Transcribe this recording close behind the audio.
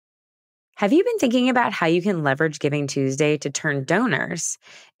Have you been thinking about how you can leverage Giving Tuesday to turn donors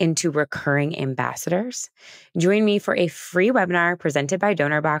into recurring ambassadors? Join me for a free webinar presented by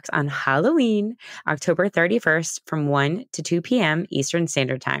DonorBox on Halloween, October 31st from 1 to 2 p.m. Eastern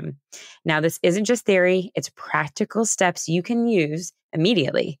Standard Time. Now, this isn't just theory, it's practical steps you can use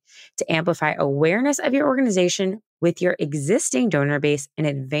immediately to amplify awareness of your organization with your existing donor base in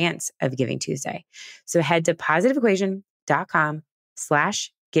advance of Giving Tuesday. So head to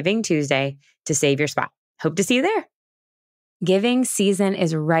positiveequation.com/Giving Tuesday to save your spot. Hope to see you there. Giving season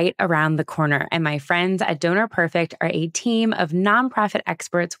is right around the corner, and my friends at Donor Perfect are a team of nonprofit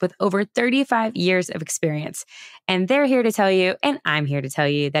experts with over 35 years of experience. And they're here to tell you, and I'm here to tell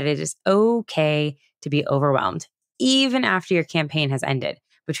you, that it is okay to be overwhelmed, even after your campaign has ended.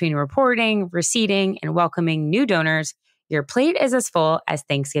 Between reporting, receipting, and welcoming new donors, your plate is as full as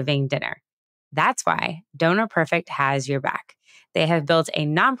Thanksgiving dinner. That's why Donor Perfect has your back. They have built a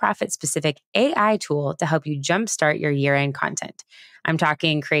nonprofit-specific AI tool to help you jumpstart your year-end content. I'm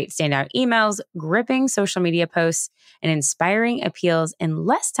talking create standout emails, gripping social media posts, and inspiring appeals in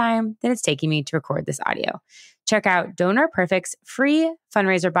less time than it's taking me to record this audio. Check out Donor Perfect's free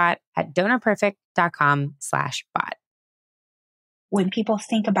fundraiser bot at donorperfect.com/bot. When people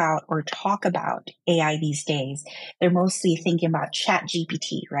think about or talk about AI these days, they're mostly thinking about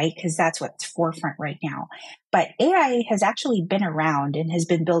ChatGPT, right? Because that's what's forefront right now. But AI has actually been around and has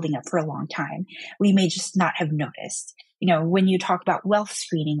been building up for a long time. We may just not have noticed. When you talk about wealth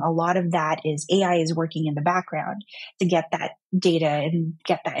screening, a lot of that is AI is working in the background to get that data and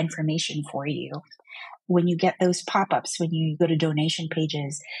get that information for you. When you get those pop-ups, when you go to donation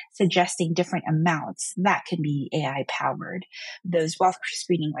pages suggesting different amounts, that can be AI powered. Those wealth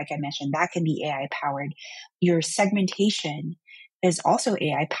screening, like I mentioned, that can be AI powered. Your segmentation is also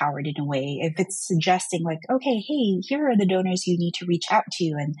AI powered in a way. If it's suggesting like, okay, hey, here are the donors you need to reach out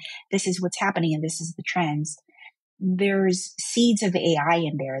to, and this is what's happening, and this is the trends. There's seeds of AI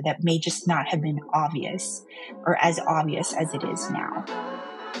in there that may just not have been obvious or as obvious as it is now.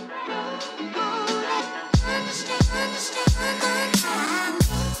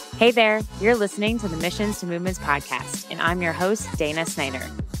 Hey there, you're listening to the Missions to Movements podcast, and I'm your host, Dana Snyder,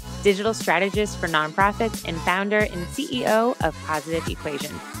 digital strategist for nonprofits and founder and CEO of Positive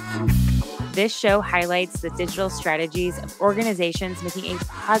Equation. This show highlights the digital strategies of organizations making a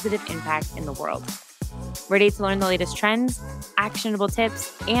positive impact in the world. Ready to learn the latest trends, actionable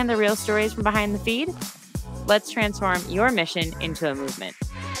tips, and the real stories from behind the feed? Let's transform your mission into a movement.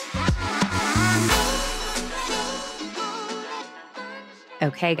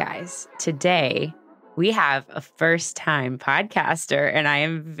 Okay, guys, today we have a first-time podcaster, and I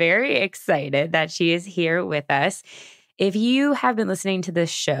am very excited that she is here with us. If you have been listening to this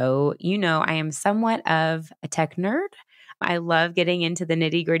show, you know I am somewhat of a tech nerd. I love getting into the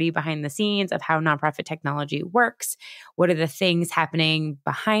nitty-gritty behind the scenes of how nonprofit technology works. What are the things happening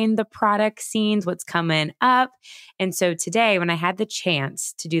behind the product scenes? What's coming up? And so today, when I had the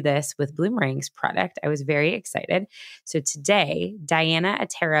chance to do this with Bloomerang's product, I was very excited. So today, Diana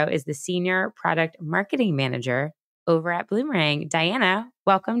Atero is the Senior Product Marketing Manager over at Bloomerang. Diana,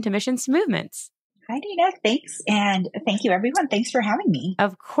 welcome to Missions to Movements. Hi, Dina. Thanks. And thank you, everyone. Thanks for having me.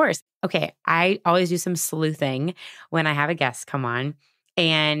 Of course. Okay. I always do some sleuthing when I have a guest come on.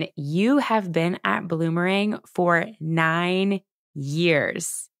 And you have been at Bloomerang for 9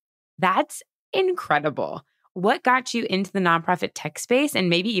 years. That's incredible. What got you into the nonprofit tech space? And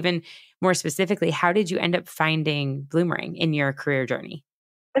maybe even more specifically, how did you end up finding Bloomerang in your career journey?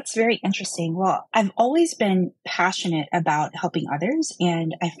 That's very interesting. Well, I've always been passionate about helping others,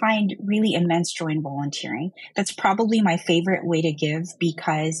 and I find really immense joy in volunteering. That's probably my favorite way to give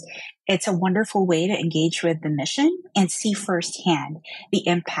because it's a wonderful way to engage with the mission and see firsthand the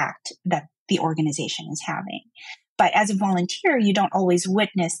impact that the organization is having. But as a volunteer, you don't always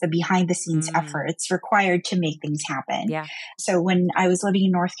witness the behind the scenes efforts required to make things happen. Yeah. So when I was living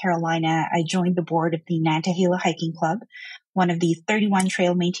in North Carolina, I joined the board of the Nantahala Hiking Club, one of the 31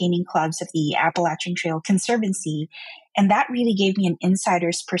 trail maintaining clubs of the Appalachian Trail Conservancy. And that really gave me an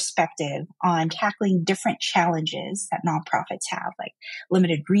insider's perspective on tackling different challenges that nonprofits have, like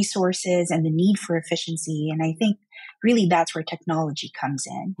limited resources and the need for efficiency. And I think really that's where technology comes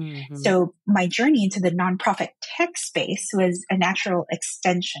in. Mm-hmm. So my journey into the nonprofit tech space was a natural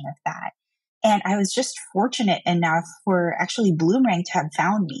extension of that. And I was just fortunate enough for actually Bloomerang to have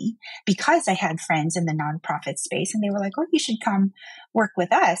found me because I had friends in the nonprofit space and they were like, oh, you should come work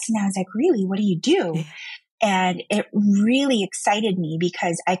with us. And I was like, really? What do you do? And it really excited me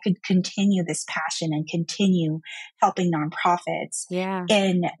because I could continue this passion and continue helping nonprofits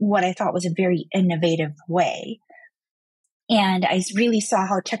in what I thought was a very innovative way. And I really saw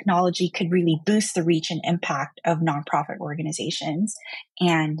how technology could really boost the reach and impact of nonprofit organizations.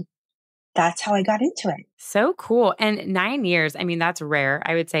 And that's how I got into it. So cool. And 9 years, I mean, that's rare,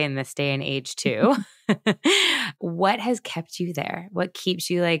 I would say, in this day and age too. What has kept you there? What keeps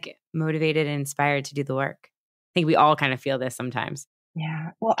you like motivated and inspired to do the work? I think we all kind of feel this sometimes. Yeah.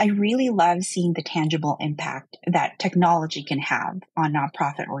 Well, I really love seeing the tangible impact that technology can have on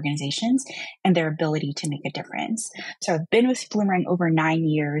nonprofit organizations and their ability to make a difference. So I've been with Bloomerang over 9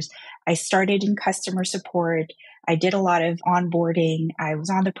 years. I started in customer support. I did a lot of onboarding. I was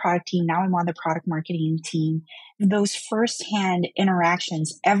on the product team. Now I'm on the product marketing team. Those firsthand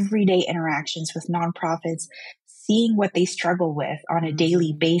interactions, everyday interactions with nonprofits, seeing what they struggle with on a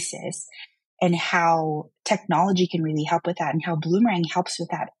daily basis, and how technology can really help with that and how Bloomerang helps with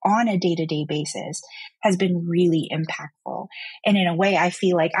that on a day-to-day basis has been really impactful. And in a way, I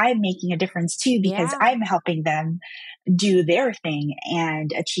feel like I'm making a difference too, because I'm helping them do their thing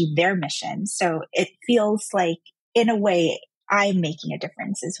and achieve their mission. So it feels like, in a way, I'm making a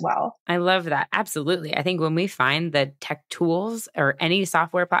difference as well. I love that. Absolutely. I think when we find the tech tools or any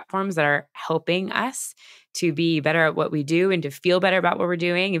software platforms that are helping us to be better at what we do and to feel better about what we're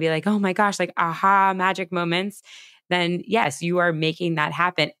doing and be like, oh my gosh, like aha, magic moments, then yes, you are making that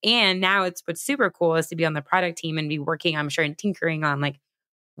happen. And now what's super cool is to be on the product team and be working, I'm sure, and tinkering on like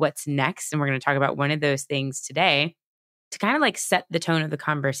what's next. And we're going to talk about one of those things today to kind of like set the tone of the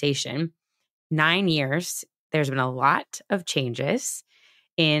conversation. 9 years, there's been a lot of changes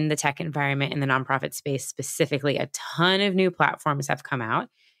in the tech environment, in the nonprofit space specifically. A ton of new platforms have come out.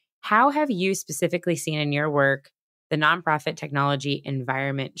 How have you specifically seen in your work the nonprofit technology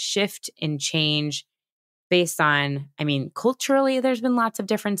environment shift and change based on, I mean, culturally, there's been lots of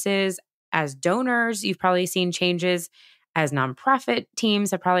differences. As donors, you've probably seen changes. As nonprofit teams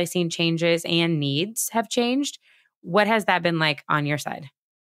have probably seen changes and needs have changed. What has that been like on your side?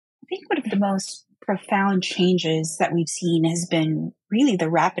 I think one of the most profound changes that we've seen has been really the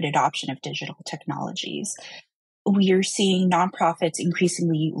rapid adoption of digital technologies. We are seeing nonprofits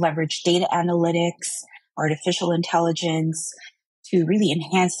increasingly leverage data analytics, artificial intelligence to really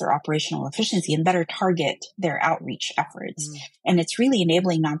enhance their operational efficiency and better target their outreach efforts. And it's really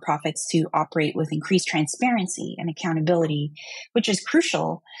enabling nonprofits to operate with increased transparency and accountability, which is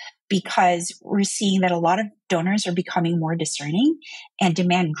crucial because we're seeing that a lot of donors are becoming more discerning and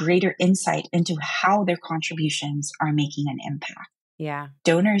demand greater insight into how their contributions are making an impact. Yeah.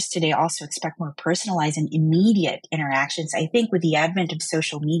 Donors today also expect more personalized and immediate interactions. I think with the advent of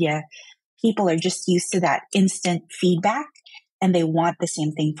social media, people are just used to that instant feedback and they want the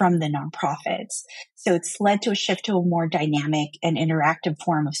same thing from the nonprofits. So it's led to a shift to a more dynamic and interactive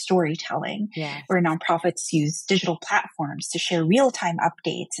form of storytelling, where nonprofits use digital platforms to share real-time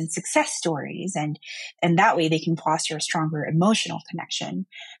updates and success stories. And that way they can foster a stronger emotional connection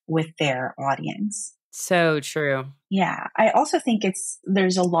with their audience. So true. Yeah. I also think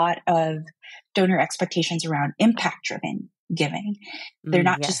there's a lot of donor expectations around impact-driven giving. They're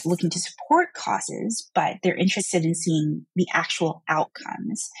not just looking to support causes, but they're interested in seeing the actual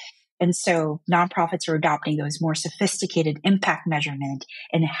outcomes. And so nonprofits are adopting those more sophisticated impact measurement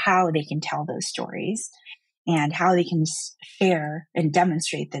and how they can tell those stories and how they can share and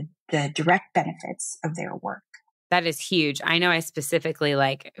demonstrate the direct benefits of their work. That is huge. I know I specifically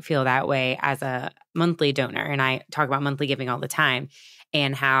feel that way as a monthly donor, and I talk about monthly giving all the time,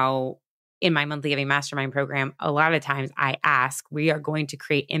 and how in my monthly giving mastermind program, a lot of times I ask, we are going to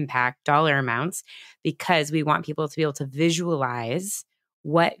create impact dollar amounts because we want people to be able to visualize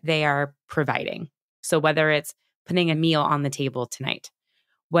what they are providing. So whether it's putting a meal on the table tonight,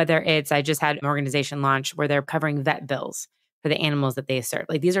 whether it's, I just had an organization launch where they're covering vet bills for the animals that they serve.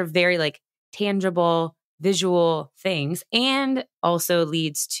 Like these are very tangible, visual things, and also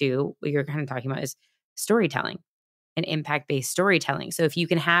leads to what you're kind of talking about is storytelling and impact-based storytelling. So if you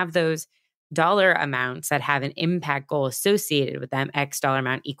can have those dollar amounts that have an impact goal associated with them, X dollar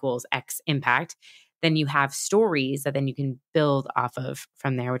amount equals X impact, then you have stories that then you can build off of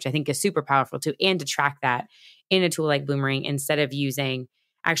from there, which I think is super powerful too. And to track that in a tool like Bloomerang, instead of using,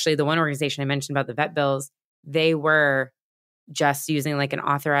 actually the one organization I mentioned about the vet bills, they were just using an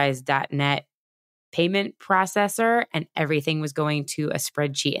authorized .net payment processor, and everything was going to a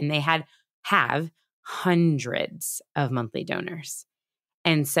spreadsheet, and they have hundreds of monthly donors.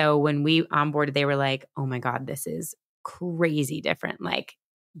 And so when we onboarded, they were like, oh my God, this is crazy different.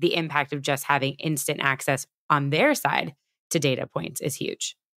 The impact of just having instant access on their side to data points is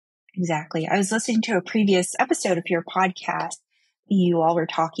huge. Exactly. I was listening to a previous episode of your podcast, you all were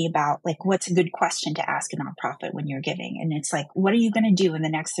talking about, like, what's a good question to ask a nonprofit when you're giving? And it's like, what are you going to do in the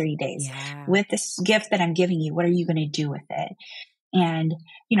next 30 days with this gift that I'm giving you? What are you going to do with it? And,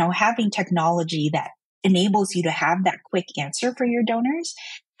 having technology that enables you to have that quick answer for your donors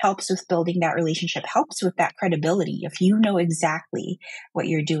helps with building that relationship, helps with that credibility if you know exactly what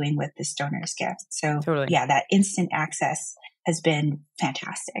you're doing with this donor's gift. So yeah, that instant access has been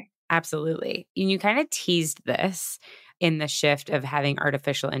fantastic. Absolutely. And you kind of teased this in the shift of having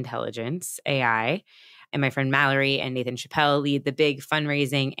artificial intelligence, AI. And my friend Mallory and Nathan Chappelle lead the big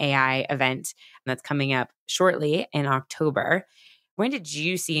fundraising AI event that's coming up shortly in October. When did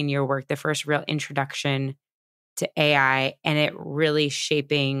you see in your work the first real introduction to AI and it really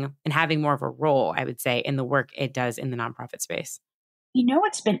shaping and having more of a role, I would say, in the work it does in the nonprofit space?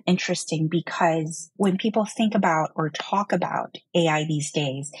 It's been interesting because when people think about or talk about AI these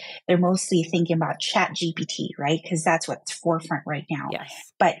days, they're mostly thinking about Chat GPT, right? Because that's what's forefront right now.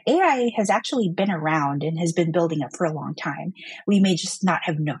 Yes. But AI has actually been around and has been building up for a long time. We may just not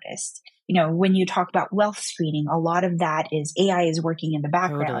have noticed. When you talk about wealth screening, a lot of that is AI is working in the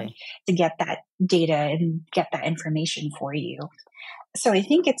background to get that data and get that information for you. So I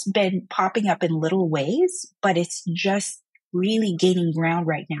think it's been popping up in little ways, but it's just really gaining ground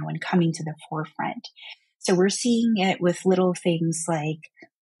right now and coming to the forefront. So we're seeing it with little things like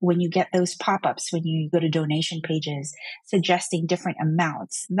when you get those pop-ups, when you go to donation pages, suggesting different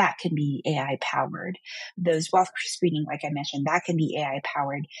amounts, that can be AI powered. Those wealth screening, like I mentioned, that can be AI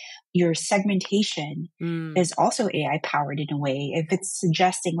powered. Your segmentation is also AI powered in a way. If it's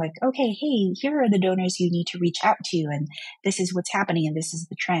suggesting like, okay, hey, here are the donors you need to reach out to, and this is what's happening, and this is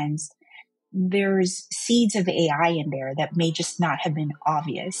the trends. There's seeds of AI in there that may just not have been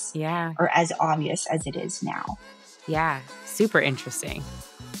obvious or as obvious as it is now. Yeah, super interesting.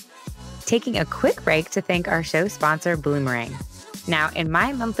 Taking a quick break to thank our show sponsor, Bloomerang. Now, in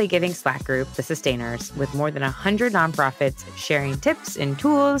my monthly giving Slack group, The Sustainers, with more than 100 nonprofits sharing tips and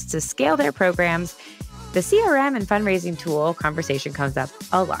tools to scale their programs, the CRM and fundraising tool conversation comes up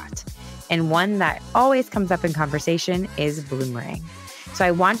a lot. And one that always comes up in conversation is Bloomerang. So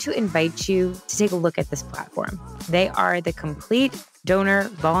I want to invite you to take a look at this platform. They are the complete donor,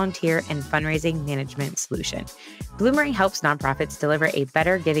 volunteer, and fundraising management solution. Bloomerang helps nonprofits deliver a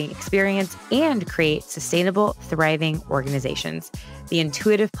better giving experience and create sustainable, thriving organizations. The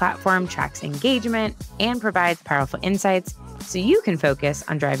intuitive platform tracks engagement and provides powerful insights so you can focus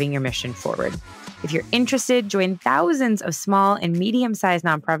on driving your mission forward. If you're interested, join thousands of small and medium-sized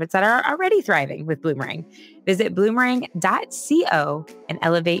nonprofits that are already thriving with Bloomerang. Visit bloomerang.co and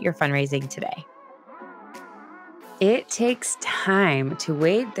elevate your fundraising today. It takes time to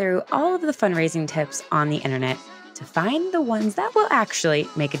wade through all of the fundraising tips on the internet to find the ones that will actually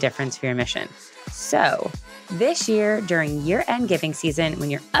make a difference for your mission. So, this year, during year-end giving season, when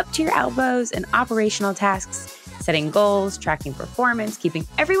you're up to your elbows in operational tasks, setting goals, tracking performance, keeping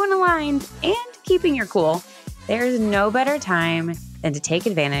everyone aligned, and keeping your cool, there's no better time than to take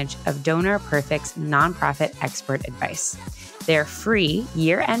advantage of Donor Perfect's nonprofit expert advice. Their free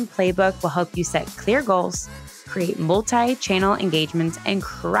year-end playbook will help you set clear goals, create multi-channel engagements, and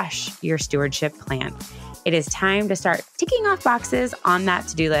crush your stewardship plan. It is time to start ticking off boxes on that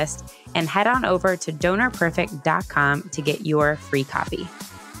to-do list and head on over to donorperfect.com to get your free copy.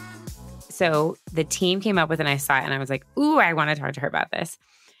 So the team came up with, and I saw it and I was like, ooh, I want to talk to her about this.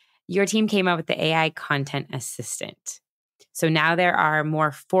 Your team came up with the AI content assistant. So now there are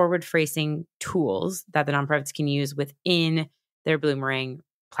more forward-facing tools that the nonprofits can use within their Bloomerang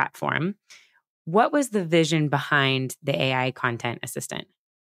platform. What was the vision behind the AI content assistant?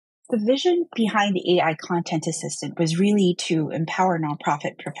 The vision behind the AI content assistant was really to empower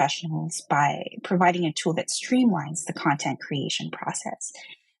nonprofit professionals by providing a tool that streamlines the content creation process.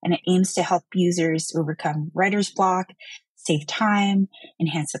 And it aims to help users overcome writer's block, save time,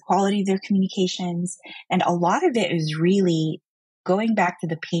 enhance the quality of their communications. And a lot of it is really going back to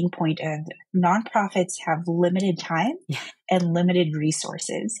the pain point of nonprofits have limited time and limited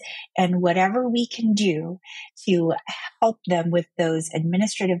resources. And whatever we can do to help them with those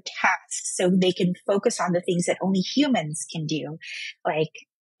administrative tasks so they can focus on the things that only humans can do, like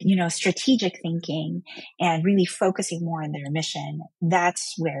strategic thinking and really focusing more on their mission.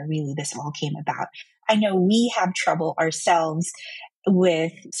 That's where really this all came about. I know we have trouble ourselves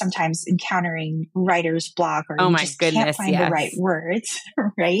with sometimes encountering writer's block or we just can't find the right words,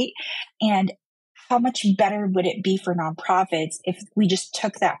 right? And how much better would it be for nonprofits if we just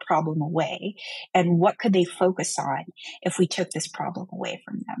took that problem away? And what could they focus on if we took this problem away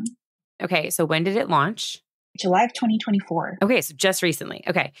from them? Okay, so when did it launch? July of 2024. Okay, so just recently.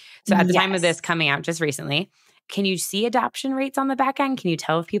 Okay, so at the time of this coming out, just recently. can you see adoption rates on the back end? Can you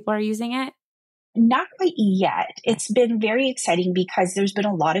tell if people are using it? Not quite yet. It's been very exciting because there's been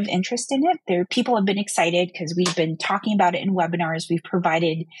a lot of interest in it. People have been excited because we've been talking about it in webinars. We've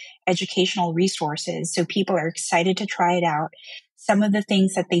provided educational resources. So people are excited to try it out. Some of the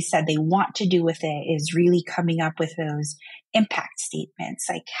things that they said they want to do with it is really coming up with those impact statements.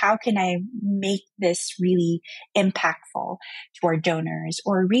 Like, how can I make this really impactful to our donors,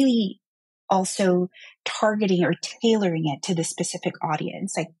 or really also targeting or tailoring it to the specific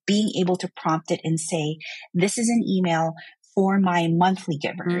audience, like being able to prompt it and say, this is an email for my monthly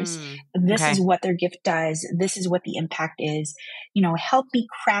givers. This is what their gift does. This is what the impact is. Help me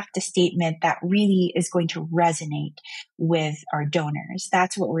craft a statement that really is going to resonate with our donors.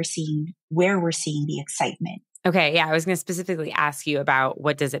 That's what we're seeing, where we're seeing the excitement. Okay. Yeah. I was going to specifically ask you about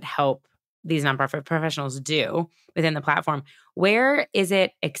what does it help these nonprofit professionals do within the platform. Where is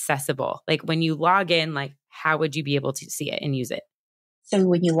it accessible? Like when you log in, like how would you be able to see it and use it? So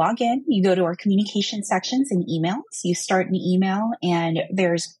when you log in, you go to our communication sections in emails. You start an email and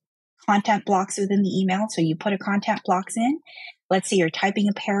there's content blocks within the email. So you put a content blocks in. Let's say you're typing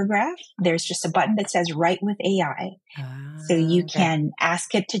a paragraph. There's just a button that says write with AI. So you can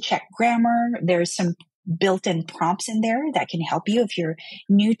ask it to check grammar. There's some built-in prompts in there that can help you if you're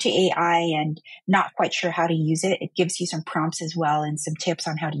new to AI and not quite sure how to use it. It gives you some prompts as well and some tips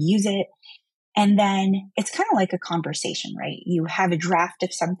on how to use it. And then it's kind of like a conversation, right? You have a draft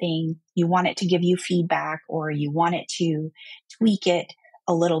of something, you want it to give you feedback, or you want it to tweak it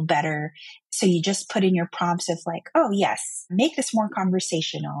a little better. So you just put in your prompts of like, oh yes, make this more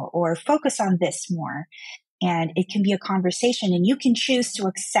conversational, or focus on this more. And it can be a conversation, and you can choose to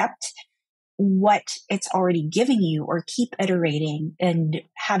accept what it's already giving you or keep iterating and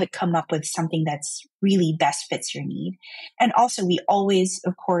have it come up with something that's really best fits your need. And also, we always,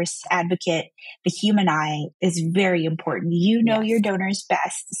 of course, advocate the human eye is very important. Your donors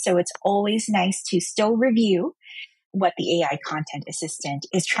best. So it's always nice to still review what the AI content assistant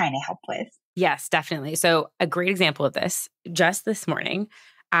is trying to help with. Yes, definitely. So a great example of this, just this morning,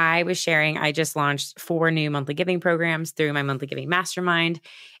 I was sharing, I just launched 4 new monthly giving programs through my Monthly Giving Mastermind.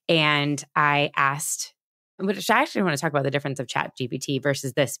 And I asked, which I actually want to talk about the difference of ChatGPT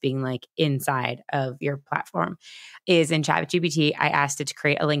versus this being like inside of your platform, is in ChatGPT, I asked it to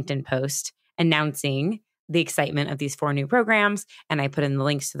create a LinkedIn post announcing the excitement of these 4 new programs. And I put in the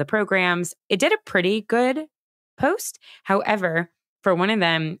links to the programs. It did a pretty good post. However, for one of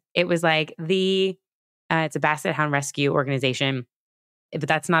them, it was like it's a Basset Hound Rescue organization, but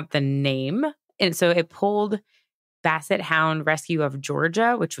that's not the name. And so it pulled Basset Hound Rescue of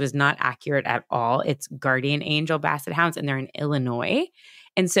Georgia, which was not accurate at all. It's Guardian Angel Basset Hounds, and they're in Illinois.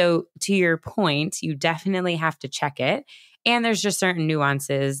 And so to your point, you definitely have to check it. And there's just certain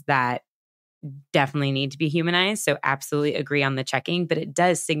nuances that definitely need to be humanized. So absolutely agree on the checking, but it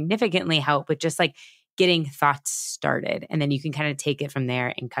does significantly help with just like getting thoughts started. And then you can kind of take it from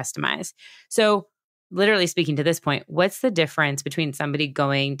there and customize. So literally speaking to this point, what's the difference between somebody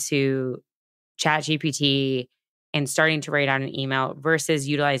going to ChatGPT and starting to write out an email versus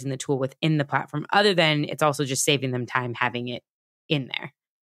utilizing the tool within the platform, other than it's also just saving them time having it in there?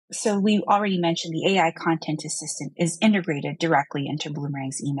 So we already mentioned the AI content assistant is integrated directly into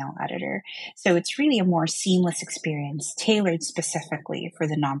Bloomerang's email editor. So it's really a more seamless experience tailored specifically for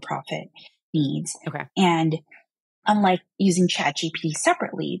the nonprofit needs. Okay. And unlike using ChatGPT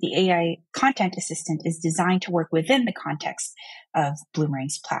separately, the AI content assistant is designed to work within the context of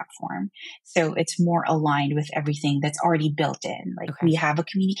Bloomerang's platform. So it's more aligned with everything that's already built in. Like we have a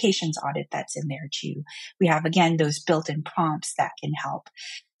communications audit that's in there too. We have, again, those built-in prompts that can help.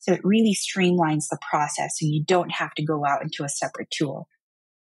 So it really streamlines the process so you don't have to go out into a separate tool.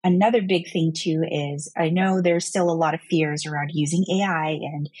 Another big thing too is I know there's still a lot of fears around using AI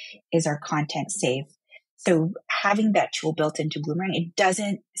and is our content safe? So having that tool built into Bloomerang, it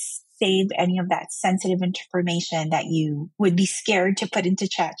doesn't save any of that sensitive information that you would be scared to put into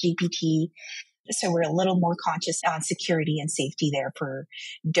ChatGPT. So we're a little more conscious on security and safety there for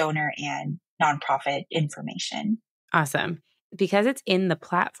donor and nonprofit information. Awesome. Because it's in the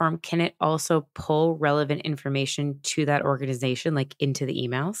platform, can it also pull relevant information to that organization, like into the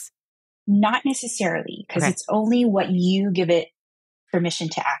emails? Not necessarily, because it's only what you give it permission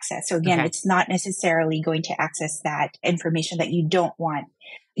to access. So again, it's not necessarily going to access that information that you don't want.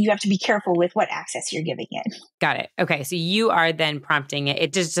 You have to be careful with what access you're giving it. Got it. Okay. So you are then prompting it.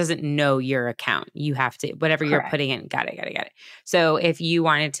 It just doesn't know your account. You have to, whatever you're putting in. Got it. So if you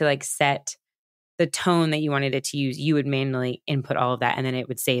wanted to like set the tone that you wanted it to use, you would manually input all of that and then it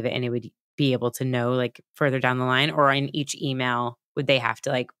would save it and it would be able to know like further down the line, or in each email, would they have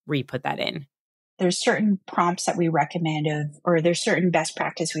to like re-put that in? there's certain prompts that we recommend or there's certain best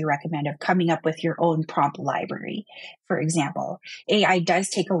practice we recommend of coming up with your own prompt library. For example, AI does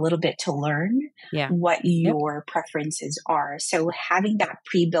take a little bit to learn what your preferences are. So having that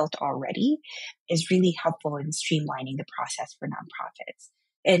pre-built already is really helpful in streamlining the process for nonprofits.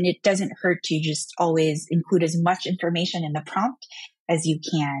 And it doesn't hurt to just always include as much information in the prompt as you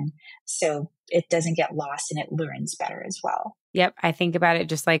can, so it doesn't get lost and it learns better as well. Yep. I think about it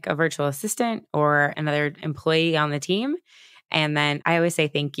just like a virtual assistant or another employee on the team. And then I always say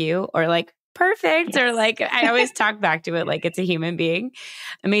thank you or like perfect, or like I always talk back to it like it's a human being.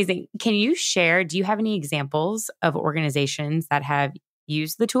 Amazing. Can you share, do you have any examples of organizations that have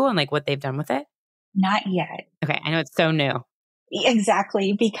used the tool and like what they've done with it? Not yet. Okay. I know it's so new.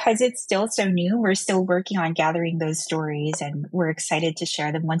 Exactly. Because it's still so new, we're still working on gathering those stories and we're excited to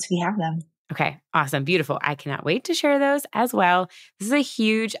share them once we have them. Okay. Awesome. Beautiful. I cannot wait to share those as well. This is a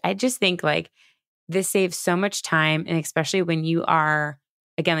huge, I just think like this saves so much time. And especially when you are,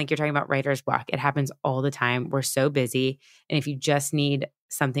 again, like you're talking about writer's block, it happens all the time. We're so busy. And if you just need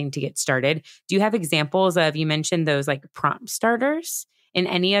something to get started, do you have examples of, you mentioned those like prompt starters in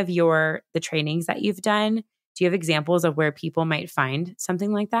any of the trainings that you've done? Do you have examples of where people might find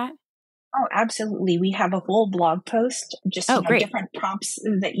something like that? Oh, absolutely. We have a whole blog post, just different prompts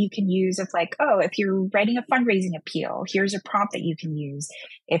that you can use of like, if you're writing a fundraising appeal, here's a prompt that you can use.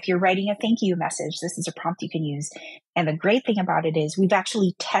 If you're writing a thank you message, this is a prompt you can use. And the great thing about it is we've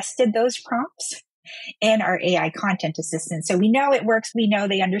actually tested those prompts in our AI content assistant. So we know it works. We know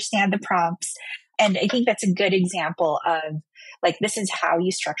they understand the prompts. And I think that's a good example of like, this is how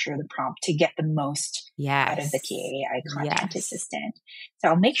you structure the prompt to get the most out of the AI content assistant. So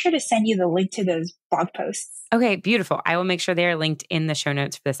I'll make sure to send you the link to those blog posts. Okay, beautiful. I will make sure they are linked in the show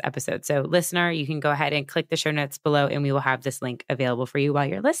notes for this episode. So listener, you can go ahead and click the show notes below and we will have this link available for you while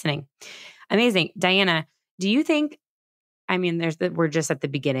you're listening. Amazing. Diana, do you think, we're just at the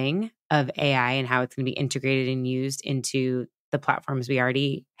beginning of AI and how it's going to be integrated and used into the platforms we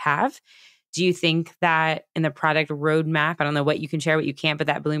already have. Do you think that in the product roadmap, I don't know what you can share, what you can't, but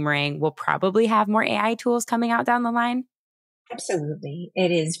that Bloomerang will probably have more AI tools coming out down the line? Absolutely.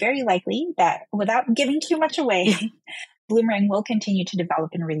 It is very likely that without giving too much away, Bloomerang will continue to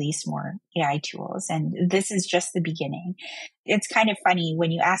develop and release more AI tools. And this is just the beginning. It's kind of funny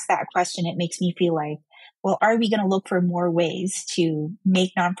when you ask that question, it makes me feel like, well, are we going to look for more ways to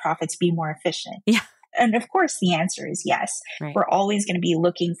make nonprofits be more efficient? Yeah. And of course, the answer is yes. Right. We're always going to be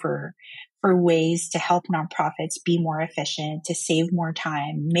looking for ways to help nonprofits be more efficient, to save more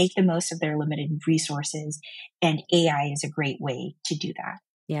time, make the most of their limited resources. And AI is a great way to do that.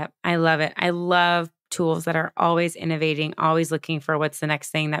 Yep. I love it. I love tools that are always innovating, always looking for what's the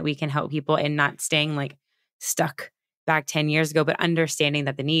next thing that we can help people and not staying like stuck back 10 years ago, but understanding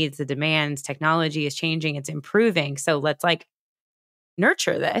that the needs, the demands, technology is changing, it's improving. So let's like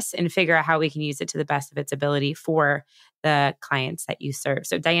nurture this and figure out how we can use it to the best of its ability for the clients that you serve.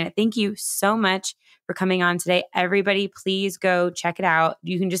 So Diana, thank you so much for coming on today. Everybody, please go check it out.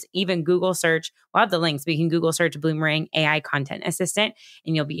 You can just even Google search, we'll have the links, but you can Google search Bloomerang AI Content Assistant,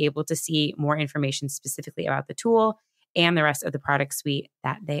 and you'll be able to see more information specifically about the tool and the rest of the product suite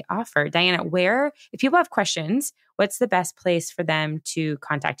that they offer. Diana, if people have questions, what's the best place for them to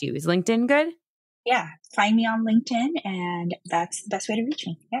contact you? Is LinkedIn good? Yeah, find me on LinkedIn, and that's the best way to reach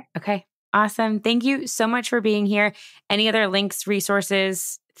me. Yeah. Okay, awesome. Thank you so much for being here. Any other links,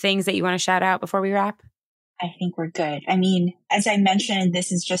 resources, things that you want to shout out before we wrap? I think we're good. As I mentioned,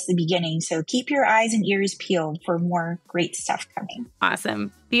 this is just the beginning. So keep your eyes and ears peeled for more great stuff coming.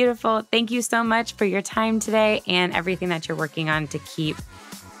 Awesome. Beautiful. Thank you so much for your time today and everything that you're working on to keep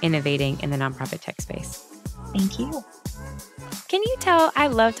innovating in the nonprofit tech space. Thank you. Can you tell I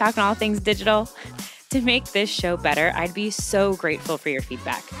love talking all things digital? To make this show better, I'd be so grateful for your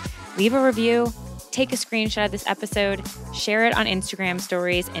feedback. Leave a review, take a screenshot of this episode, share it on Instagram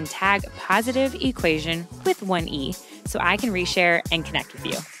stories, and tag Positive Equation with 1 E so I can reshare and connect with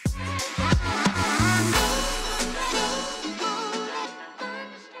you.